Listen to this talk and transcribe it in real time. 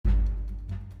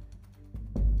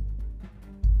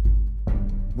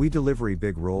We deliver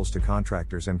big rolls to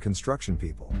contractors and construction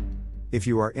people. If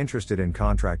you are interested in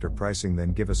contractor pricing,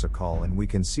 then give us a call and we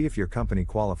can see if your company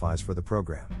qualifies for the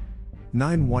program.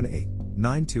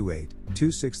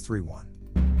 918-928-2631.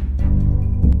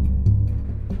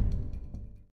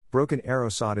 Broken Arrow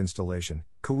Sod Installation,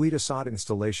 Coweta Sod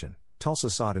Installation, Tulsa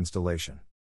Sod Installation.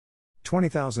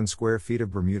 20,000 square feet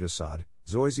of Bermuda sod,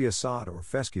 zoysia sod or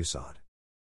fescue sod.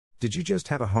 Did you just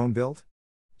have a home built?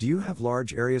 Do you have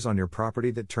large areas on your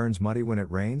property that turns muddy when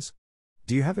it rains?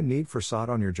 Do you have a need for sod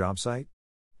on your job site?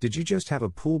 Did you just have a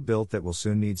pool built that will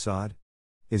soon need sod?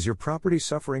 Is your property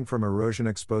suffering from erosion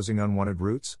exposing unwanted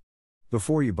roots?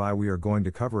 Before you buy, we are going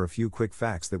to cover a few quick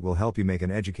facts that will help you make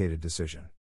an educated decision.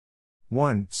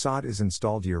 1. Sod is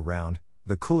installed year-round.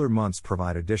 The cooler months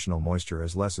provide additional moisture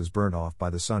as less is burnt off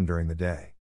by the sun during the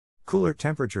day. Cooler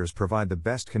temperatures provide the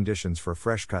best conditions for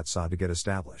fresh-cut sod to get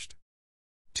established.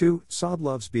 2. Sod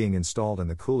loves being installed in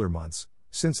the cooler months,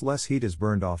 since less heat is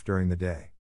burned off during the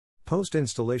day.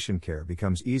 Post-installation care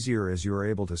becomes easier as you are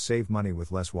able to save money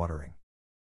with less watering.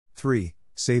 3.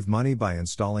 Save money by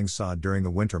installing sod during the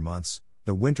winter months.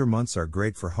 The winter months are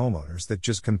great for homeowners that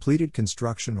just completed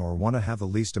construction or want to have the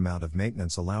least amount of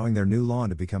maintenance, allowing their new lawn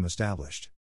to become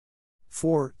established.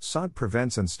 4. Sod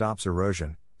prevents and stops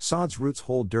erosion. Sod's roots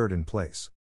hold dirt in place.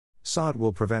 Sod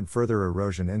will prevent further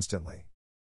erosion instantly.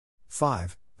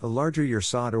 5. The larger your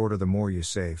sod order, the more you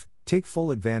save. Take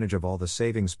full advantage of all the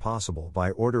savings possible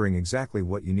by ordering exactly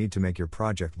what you need to make your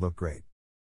project look great.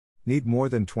 Need more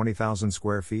than 20,000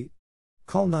 square feet?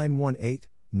 Call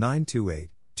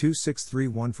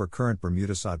 918-928-2631 for current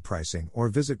Bermuda sod pricing or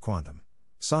visit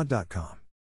quantumsod.com.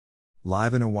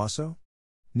 Live in Owasso?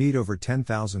 Need over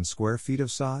 10,000 square feet of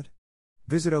sod?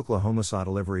 Visit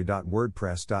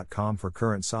oklahomasoddelivery.wordpress.com for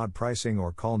current sod pricing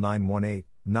or call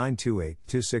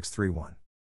 918-928-2631.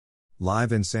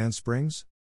 Live in Sand Springs?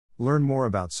 Learn more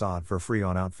about sod for free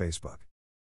on Facebook.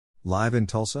 Live in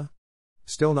Tulsa?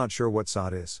 Still not sure what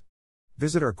sod is?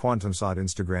 Visit our Quantum Sod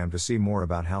Instagram to see more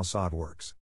about how sod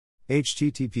works.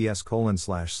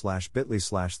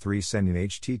 https://bit.ly/3sending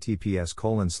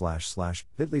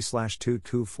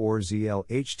https://bit.ly/224zl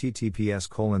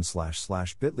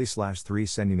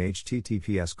https://bit.ly/3sending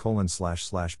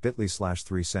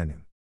https://bit.ly/3sending